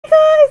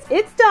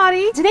it's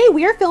Dottie. Today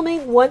we are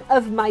filming one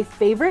of my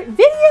favorite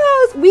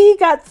videos. We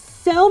got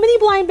so many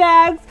blind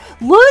bags.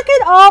 Look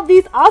at all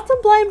these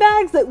awesome blind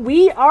bags that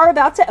we are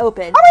about to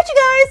open. All right,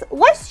 you guys,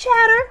 less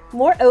chatter,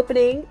 more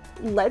opening.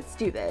 Let's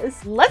do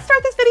this. Let's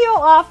start this video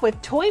off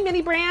with Toy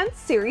Mini Brands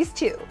Series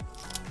 2.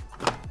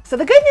 So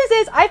the good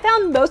news is I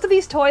found most of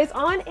these toys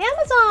on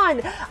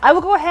Amazon. I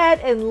will go ahead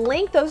and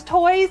link those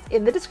toys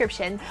in the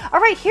description. All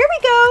right, here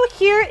we go.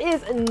 Here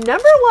is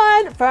number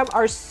one from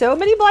our So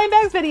Many Blind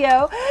Bags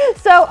video.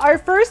 So our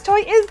first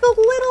toy is the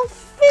little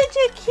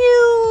fidget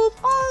cube.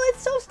 Oh,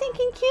 it's so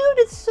stinking cute.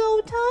 It's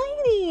so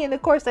tiny. And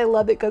of course I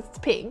love it because it's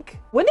pink.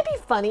 Wouldn't it be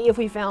funny if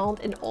we found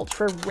an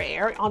ultra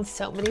rare on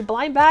So Many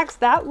Blind Bags?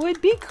 That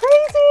would be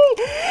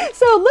crazy.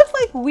 So it looks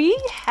like we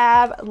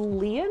have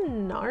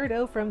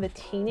Leonardo from the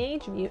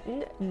Teenage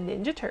Mutant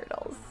Ninja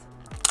Turtles.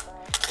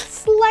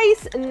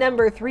 Slice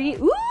number 3.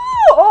 Ooh,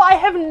 oh, I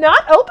have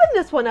not opened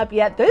this one up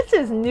yet. This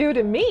is new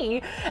to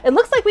me. It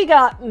looks like we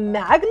got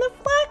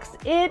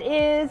Magnaflex. It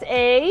is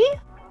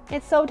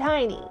it's so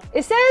tiny.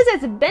 It says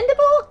it's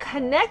bendable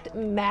connect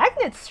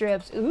magnet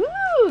strips. Ooh,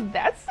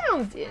 that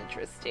sounds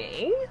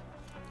interesting.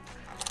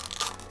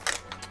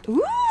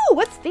 Ooh,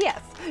 what's this?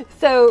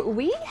 So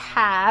we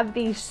have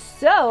these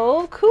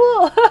so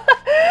cool.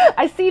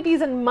 I see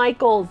these in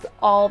Michael's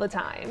all the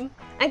time.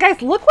 And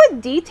guys, look what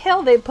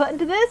detail they put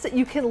into this.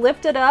 You can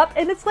lift it up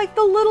and it's like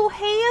the little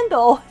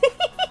handle.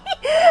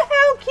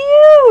 How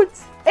cute.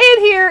 And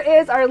here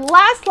is our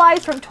last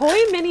slice from Toy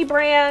Mini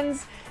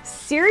Brands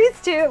Series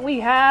 2. We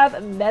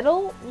have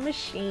Metal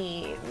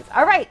Machines.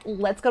 All right,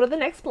 let's go to the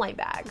next blind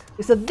bag.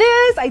 So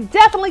this I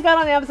definitely got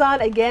on Amazon.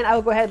 Again, I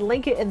will go ahead and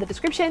link it in the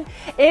description.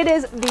 It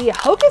is the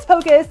Hocus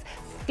Pocus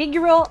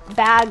figural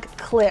bag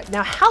clip.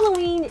 Now,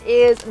 Halloween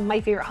is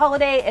my favorite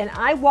holiday and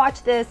I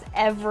watch this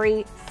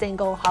every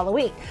single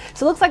Halloween.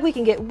 So it looks like we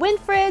can get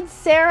Winfred,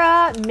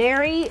 Sarah,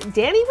 Mary,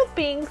 Danny with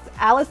Binks,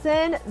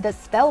 Allison, the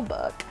spell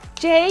book,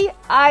 Jay,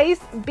 Ice,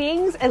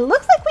 Bings, and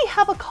looks like we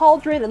have a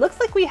cauldron. It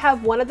looks like we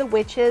have one of the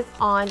witches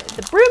on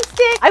the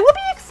broomstick. I will be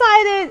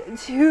excited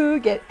to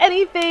get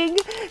anything.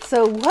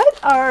 So what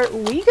are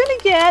we gonna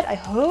get? I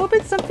hope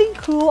it's something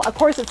cool. Of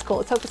course it's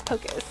cool, it's Hocus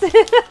Pocus.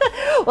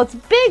 Well, it's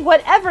big,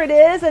 whatever it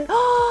is, and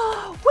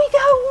oh, we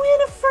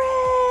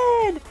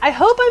got Winifred. I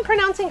hope I'm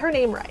pronouncing her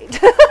name right.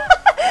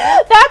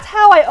 That's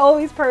how I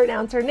always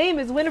pronounce her name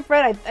is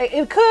Winifred.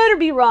 It could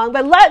be wrong,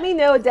 but let me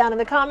know down in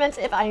the comments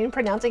if I am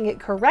pronouncing it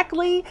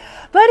correctly.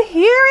 But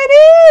here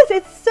it is.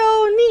 It's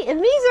so neat.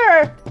 And these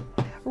are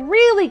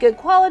really good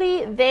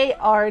quality. They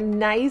are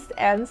nice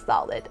and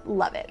solid.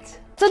 Love it.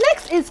 So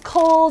next is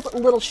Kohl's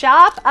Little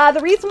Shop.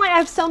 The reason why I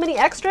have so many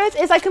extras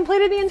is I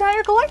completed the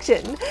entire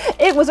collection.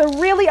 It was a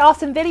really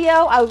awesome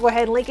video. I will go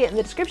ahead and link it in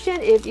the description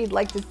if you'd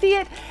like to see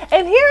it.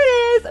 And here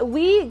it is.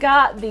 We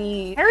got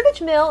the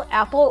Heritage Mill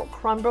Apple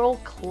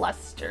Crumble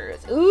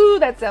Clusters. Ooh,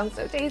 that sounds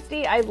so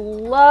tasty. I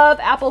love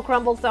apple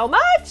crumble so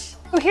much.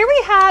 So here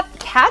we have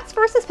Cats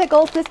vs.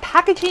 Pickles. This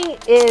packaging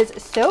is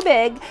so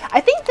big. I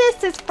think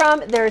this is from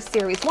their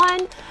Series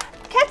 1.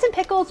 Cats and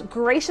Pickles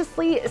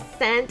graciously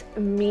sent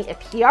me a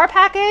PR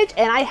package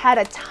and I had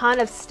a ton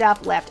of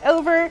stuff left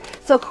over.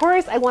 So of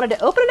course I wanted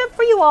to open it up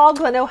for you all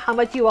because I know how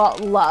much you all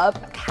love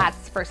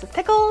Cats vs.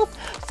 Pickles.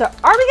 So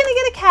are we gonna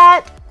get a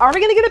cat? Are we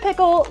gonna get a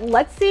pickle?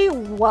 Let's see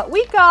what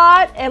we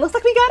got. And it looks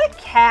like we got a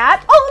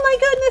cat. Oh my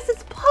goodness,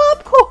 it's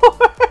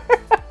popcorn.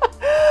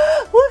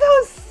 Look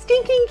how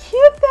stinking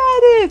cute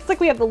that is. It's like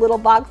we have the little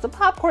box of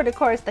popcorn, of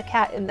course, the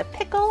cat and the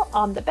pickle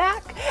on the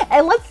back.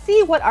 And let's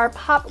see what our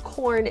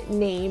popcorn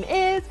name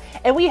is.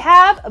 And we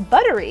have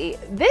Buttery.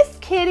 This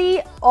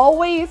kitty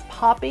always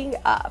popping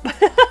up.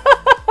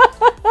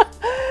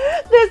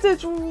 This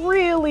is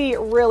really,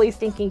 really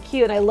stinking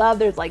cute. And I love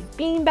there's like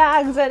bean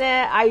bags in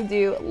it. I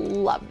do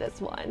love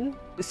this one.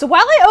 So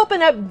while I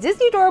open up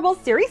Disney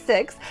Doorables Series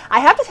 6, I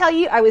have to tell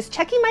you, I was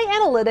checking my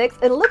analytics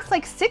and it looks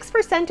like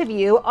 6% of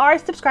you are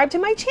subscribed to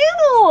my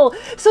channel.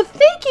 So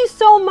thank you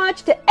so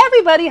much to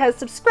everybody who has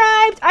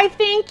subscribed. I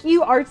think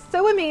you are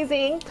so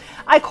amazing.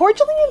 I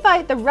cordially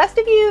invite the rest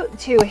of you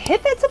to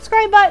hit that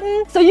subscribe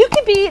button so you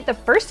can be the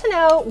first to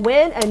know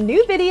when a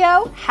new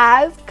video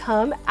has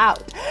come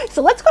out.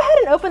 So let's go ahead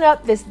and open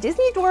up this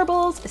Disney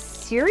Doorables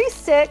Series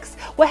 6.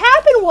 What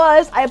happened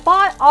was I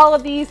bought all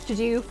of these to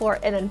do for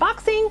an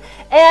unboxing,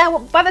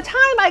 and by the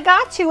time I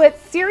got to it,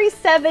 Series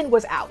 7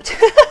 was out.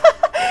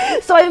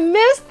 So I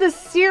missed the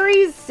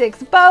Series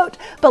 6 boat,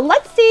 but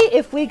let's see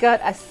if we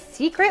got a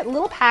secret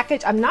little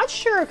package. I'm not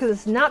sure because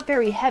it's not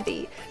very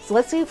heavy. So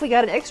let's see if we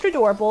got an extra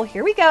Doorable.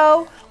 Here we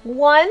go.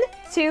 1,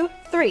 2,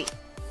 3.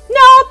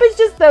 Nope, it's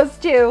just those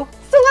two.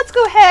 So let's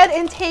go ahead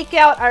and take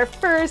out our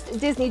first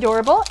Disney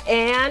Doorable,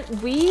 and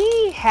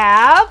we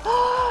have,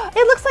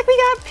 it looks like we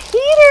got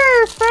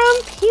Peter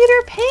from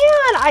Peter Pan.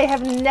 I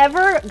have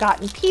never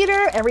gotten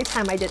Peter every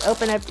time I did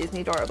open up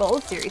Disney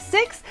Doorables Series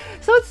 6,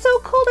 so it's so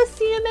cool to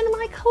see him in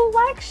my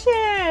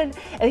collection.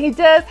 And he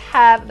does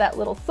have that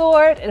little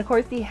sword, and of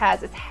course he has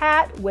his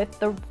hat with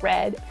the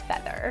red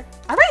feather.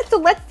 All right, so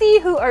let's see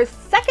who our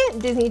second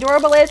Disney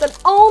Doorable is, and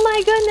oh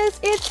my goodness,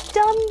 it's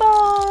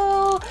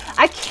Dumbo.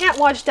 I can't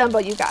watch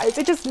Dumbo, you guys.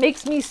 It just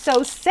makes me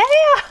so sad.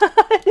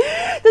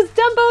 Does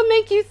Dumbo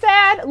make you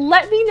sad?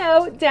 Let me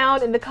know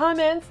down in the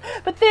comments.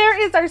 But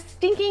there is our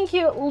stinking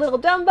cute little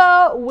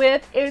Dumbo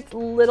with its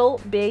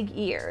little big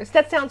ears.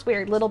 That sounds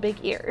weird, little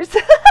big ears.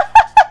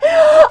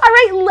 All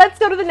right, let's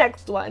go to the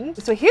next one.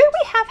 So here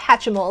we have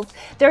Hatchimals.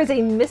 There's a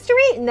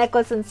mystery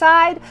necklace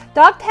inside,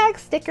 dog tag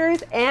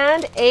stickers,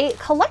 and a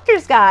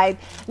collector's guide.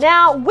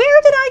 Now,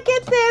 where did I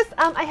get this?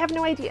 I have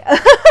no idea.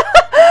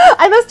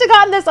 I must have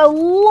gotten this a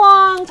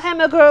long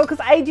time ago because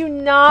I do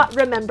not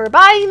remember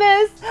buying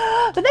this,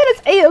 but then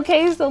it's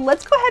a-okay. So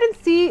let's go ahead and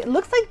see. It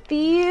looks like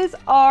these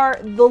are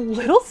the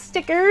little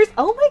stickers.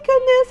 Oh my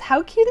goodness,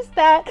 how cute is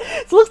that?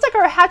 So it looks like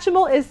our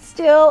Hatchimal is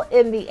still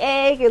in the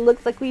egg. It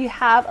looks like we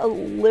have a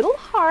little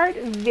heart,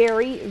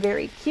 very,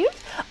 very cute.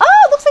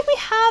 Oh, it looks like we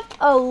have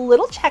a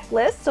little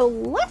checklist. So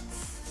let's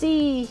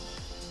see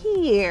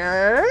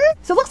here.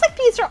 So it looks like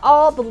these are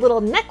all the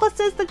little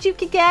necklaces that you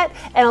could get,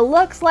 and it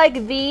looks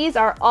like these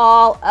are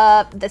all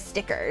of the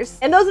stickers,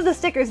 and those are the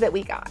stickers that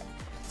we got.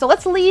 So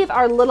let's leave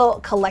our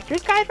little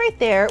collector's guide right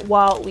there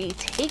while we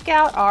take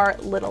out our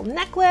little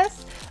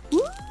necklace. Ooh,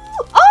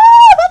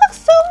 oh, that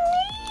looks so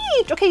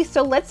neat. Okay,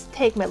 so let's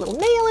take my little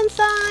nail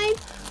inside,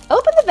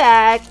 open the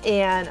bag,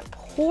 and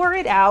pour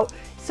it out.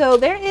 So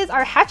there is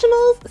our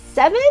Hatchimals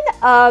 7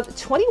 of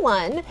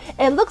 21,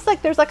 and it looks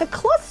like there's like a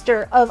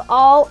cluster of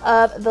all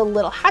of the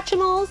little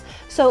Hatchimals.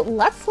 So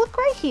let's look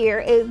right here.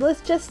 It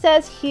just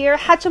says here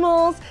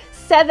Hatchimals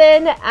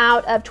 7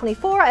 out of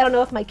 24. I don't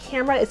know if my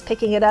camera is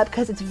picking it up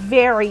because it's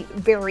very,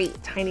 very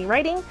tiny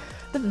writing.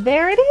 But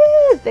there it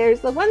is. There's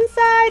the one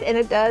side, and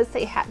it does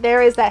say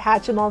there is that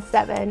Hatchimal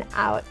 7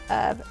 out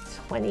of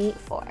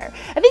 24.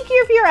 I think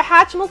if you're a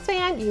Hatchimals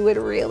fan, you would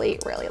really,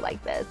 really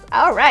like this.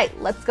 All right,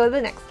 let's go to the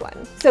next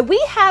one. So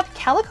we have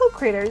Calico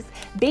Critters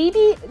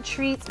Baby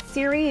Treats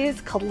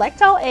Series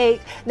Collect All 8.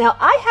 Now,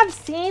 I have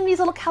seen these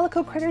little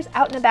Calico Critters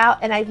out and about,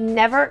 and I've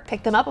never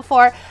picked them up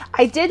before.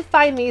 I did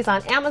find these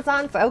on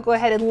Amazon, so I'll go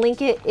ahead and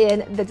link it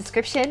in the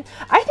description.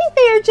 I think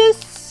they are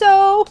just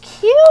so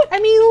cute. I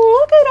mean,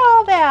 look at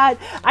all that.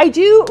 I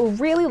do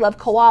really love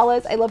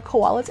koalas. I love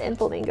koalas and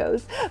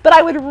flamingos, but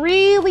I would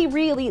really,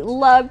 really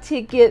love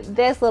to get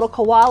this little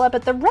koala,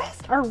 but the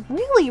rest are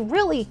really,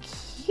 really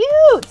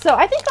cute. So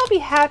I think I'll be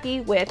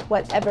happy with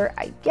whatever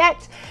I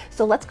get.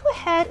 So let's go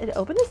ahead and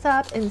open this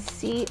up and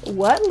see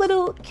what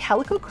little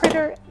Calico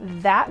Critter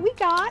that we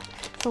got.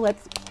 So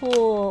let's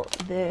pull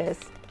this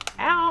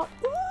out.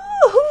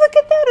 Ooh, look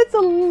at that. It's a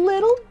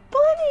little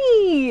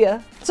bunny.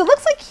 So it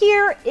looks like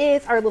here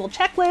is our little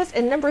checklist,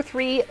 and number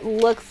 3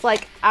 looks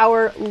like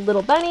our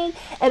little bunny,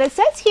 and it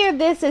says here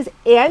this is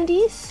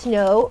Andy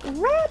Snow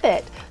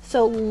Rabbit.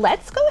 So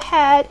let's go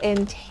ahead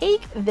and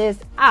take this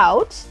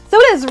out. So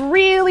it is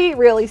really,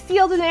 really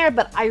sealed in there,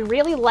 but I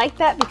really like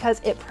that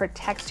because it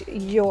protects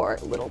your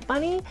little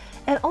bunny.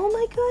 And oh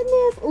my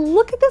goodness,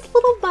 look at this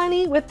little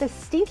bunny with this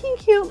stinking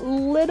cute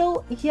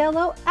little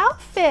yellow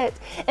outfit.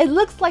 It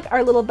looks like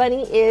our little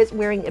bunny is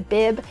wearing a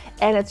bib,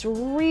 and it's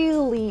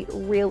really,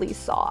 really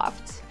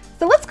soft.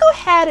 So let's go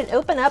ahead and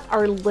open up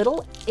our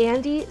little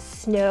Andy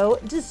Snow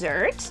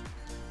dessert.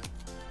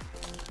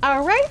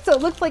 All right, so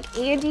it looks like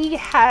Andy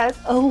has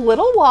a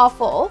little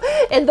waffle,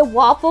 and the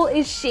waffle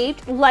is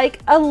shaped like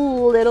a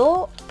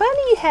little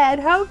bunny head.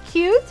 How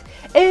cute.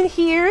 And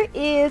here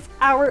is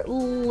our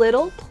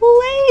little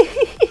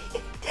plate.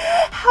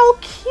 How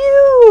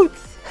cute.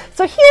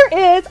 So here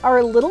is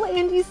our little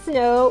Andy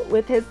Snow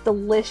with his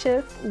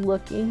delicious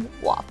looking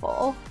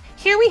waffle.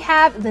 Here we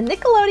have the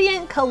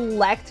Nickelodeon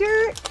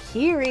collector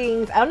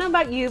earrings. I don't know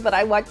about you, but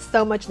I watched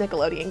so much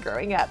Nickelodeon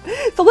growing up.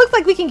 So it looks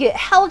like we can get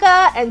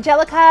Helga,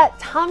 Angelica,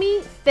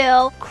 Tommy,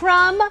 Phil,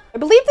 Crumb. I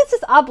believe this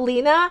is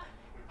Oblina,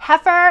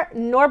 Heifer,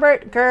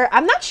 Norbert, Gurr.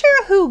 I'm not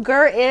sure who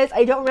Gurr is.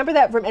 I don't remember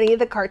that from any of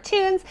the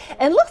cartoons.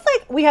 And it looks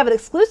like we have an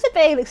exclusive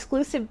A and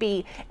exclusive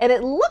B. And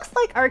it looks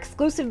like our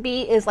exclusive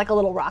B is like a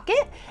little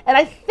rocket. And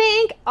I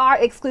think our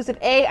exclusive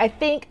A,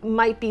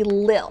 might be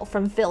Lil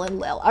from Phil and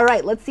Lil. All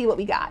right, let's see what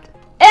we got.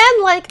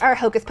 And like our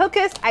Hocus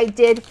Pocus, I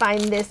did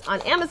find this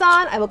on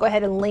Amazon. I will go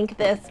ahead and link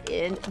this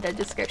in the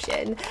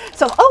description.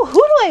 So, oh, who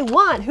do I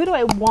want? Who do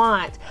I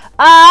want?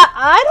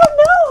 I don't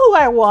know who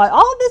I want.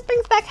 All of this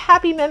brings back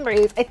happy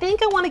memories. I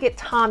think I want to get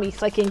Tommy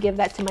so I can give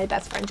that to my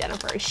best friend,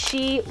 Jennifer.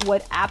 She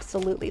would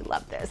absolutely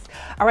love this.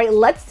 All right,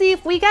 let's see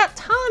if we got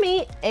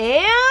Tommy,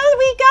 and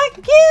we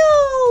got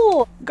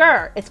Gil.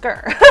 Gurr, it's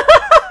Gurr.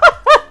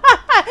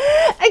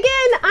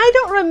 Again, I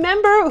don't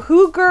remember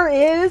who Gur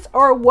is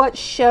or what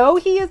show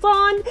he is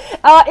on.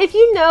 If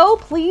you know,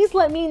 please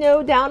let me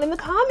know down in the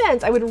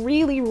comments. I would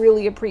really,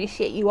 really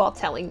appreciate you all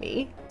telling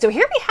me. So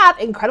here we have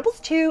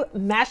Incredibles 2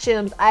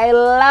 Mashems. I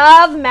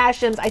love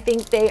Mashems. I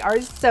think they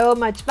are so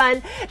much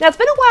fun. Now, it's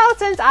been a while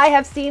since I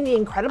have seen The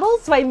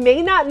Incredibles, so I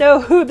may not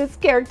know who this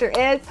character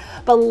is,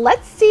 but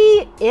let's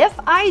see if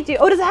I do.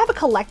 Oh, does it have a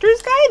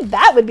collector's guide?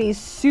 That would be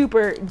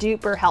super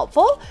duper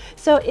helpful.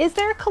 So is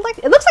there a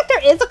it looks like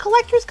there is a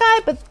collector's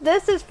guide, but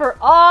this is for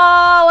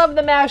all of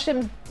the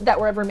Mashems that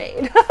were ever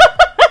made.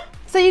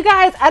 So you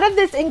guys, out of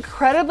this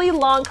incredibly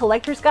long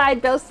collector's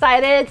guide, both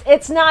sided,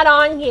 it's not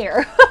on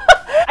here.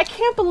 I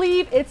can't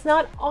believe it's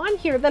not on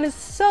here. That is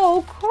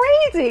so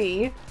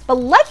crazy. But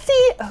let's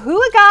see who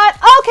I got.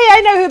 Okay,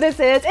 I know who this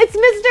is. It's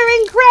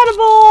Mr.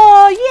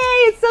 Incredible.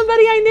 Yay, it's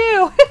somebody I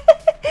knew.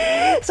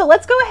 So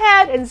let's go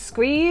ahead and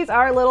squeeze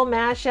our little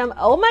Mashem.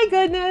 Oh my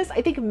goodness.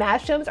 I think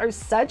Mashems are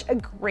such a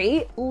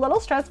great little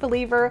stress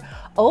reliever.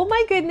 Oh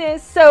my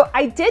goodness. So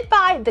I did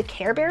buy the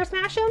Care Bears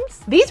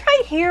Mashems. These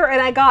right here,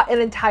 and I got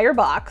an entire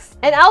box.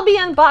 And I'll be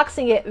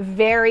unboxing it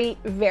very,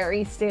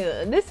 very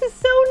soon. This is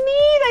so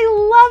neat. I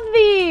love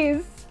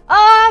these.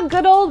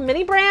 Good old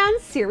Mini Brand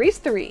Series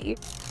 3.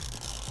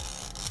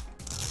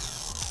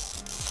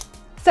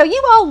 So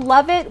you all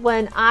love it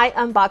when I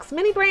unbox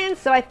mini brands,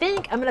 so I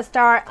think I'm gonna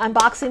start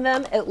unboxing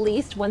them at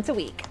least once a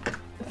week.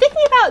 I'm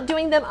thinking about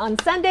doing them on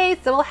Sundays,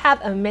 so we'll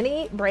have a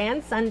mini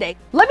brand Sunday.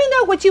 Let me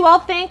know what you all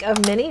think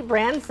of mini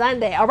brand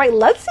Sunday. All right,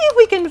 let's see if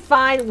we can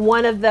find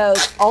one of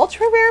those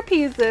ultra rare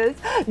pieces.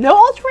 No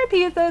ultra rare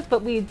pieces,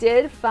 but we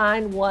did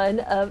find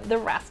one of the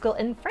Rascal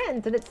and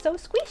Friends, and it's so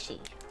squishy.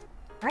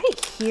 All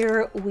right,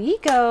 here we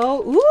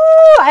go.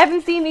 Ooh, I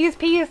haven't seen these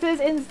pieces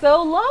in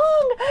so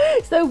long.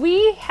 So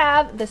we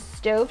have the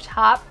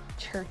stovetop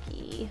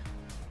turkey.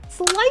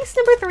 Slice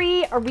number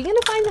 3. Are we gonna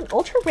find an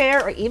ultra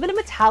rare or even a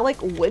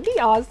metallic? Would be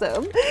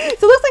awesome. So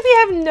it looks like we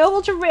have no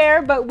ultra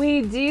rare, but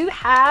we do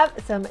have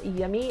some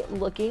yummy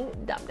looking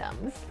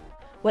dum-dums.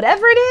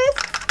 Whatever it is,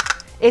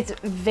 it's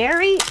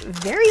very,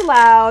 very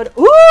loud.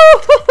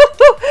 Ooh!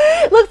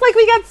 Looks like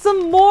we got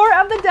some more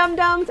of the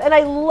dum-dums, and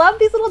I love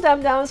these little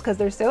dum-dums because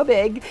they're so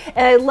big,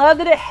 and I love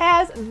that it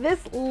has this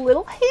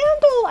little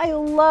handle. I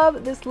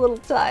love this little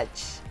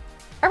touch.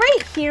 All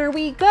right, here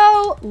we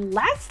go.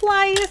 Last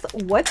slice.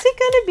 What's it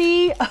gonna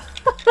be?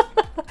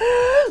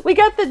 We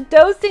got the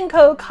Dose &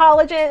 Co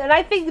collagen, and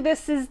I think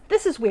this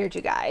is weird,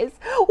 you guys.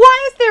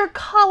 Why is there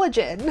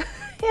collagen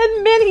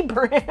in mini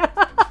brands?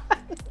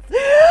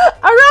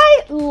 All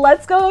right,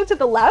 let's go to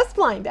the last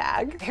blind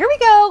bag. Here we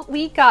go.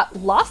 We got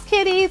Lost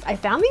Kitties. I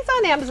found these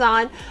on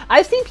Amazon.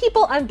 I've seen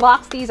people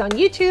unbox these on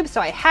YouTube,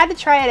 so I had to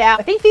try it out.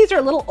 I think these are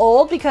a little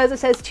old because it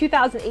says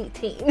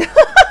 2018.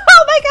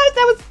 Oh my gosh,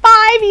 that was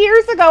 5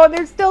 years ago and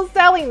they're still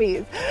selling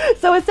these.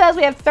 So it says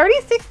we have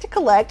 36 to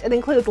collect. It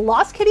includes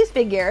Lost Kitties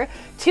figure,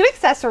 2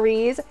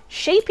 accessories,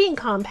 shaping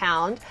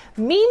compound,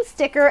 meme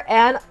sticker,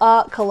 and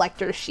a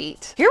collector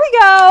sheet. Here we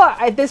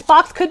go. This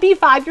box could be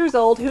 5 years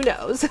old, who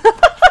knows?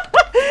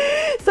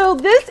 So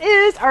this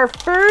is our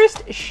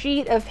first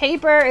sheet of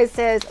paper. It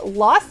says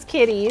Lost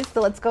Kitties.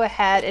 So let's go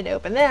ahead and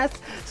open this.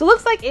 So it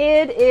looks like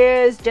it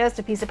is just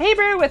a piece of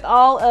paper with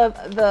all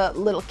of the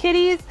little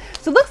kitties.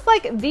 So it looks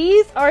like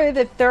these are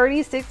the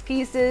 36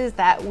 pieces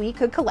that we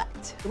could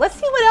collect. Let's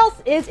see what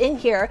else is in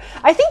here.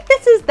 I think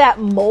this is that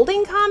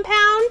molding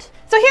compound.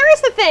 So here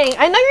is the thing.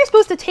 I know you're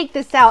supposed to take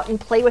this out and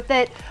play with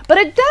it, but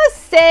it does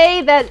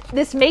say that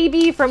this may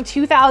be from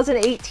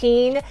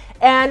 2018.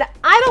 And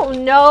I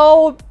don't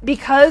know,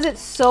 because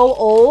it's so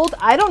old,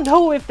 I don't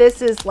know if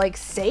this is like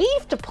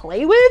safe to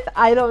play with.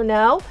 I don't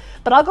know,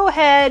 but I'll go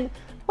ahead.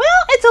 Well,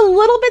 it's a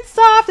little bit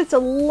soft. It's a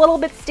little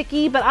bit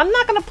sticky, but I'm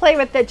not gonna play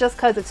with it just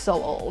because it's so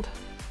old.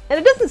 And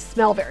it doesn't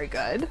smell very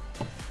good.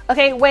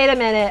 Okay, wait a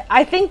minute.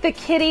 I think the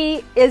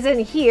kitty isn't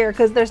here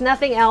because there's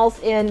nothing else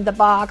in the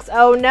box.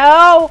 Oh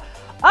no.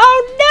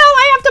 Oh no,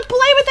 I have to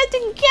play with it to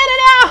get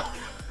it out.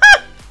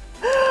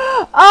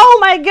 Oh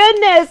my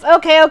goodness.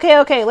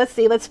 Okay. Let's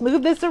see. Let's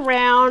move this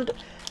around.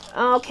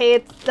 Okay,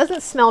 it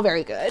doesn't smell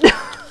very good.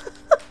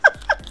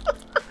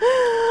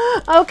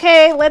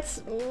 Okay,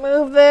 let's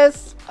move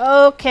this.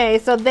 Okay,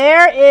 so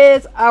there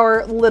is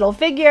our little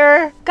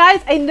figure.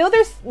 Guys, I know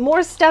there's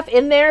more stuff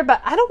in there,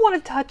 but I don't want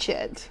to touch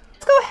it.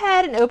 Let's go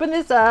ahead and open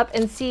this up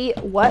and see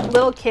what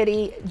little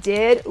kitty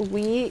did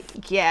we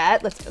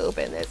get. Let's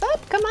open this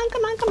up. Come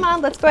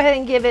on. Let's go ahead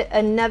and give it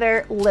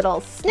another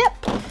little snip.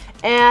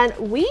 And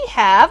we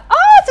have,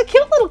 oh, it's a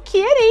cute little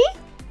kitty.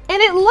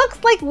 And it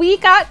looks like we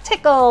got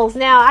Pickles.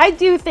 Now, I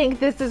do think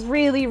this is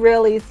really,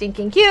 really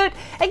stinking cute.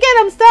 Again,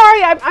 I'm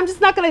sorry, I'm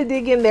just not gonna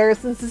dig in there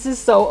since this is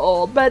so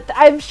old, but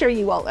I'm sure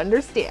you all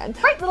understand.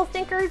 All right, little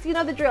stinkers, you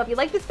know the drill. If you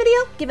like this video,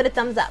 give it a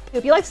thumbs up.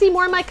 If you'd like to see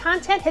more of my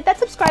content, hit that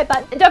subscribe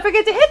button. And don't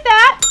forget to hit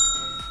that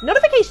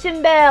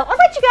notification bell. All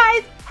right, you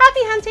guys, happy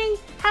hunting,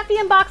 happy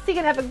unboxing,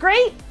 and have a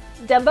great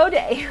Dumbo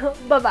day.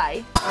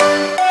 Bye-bye.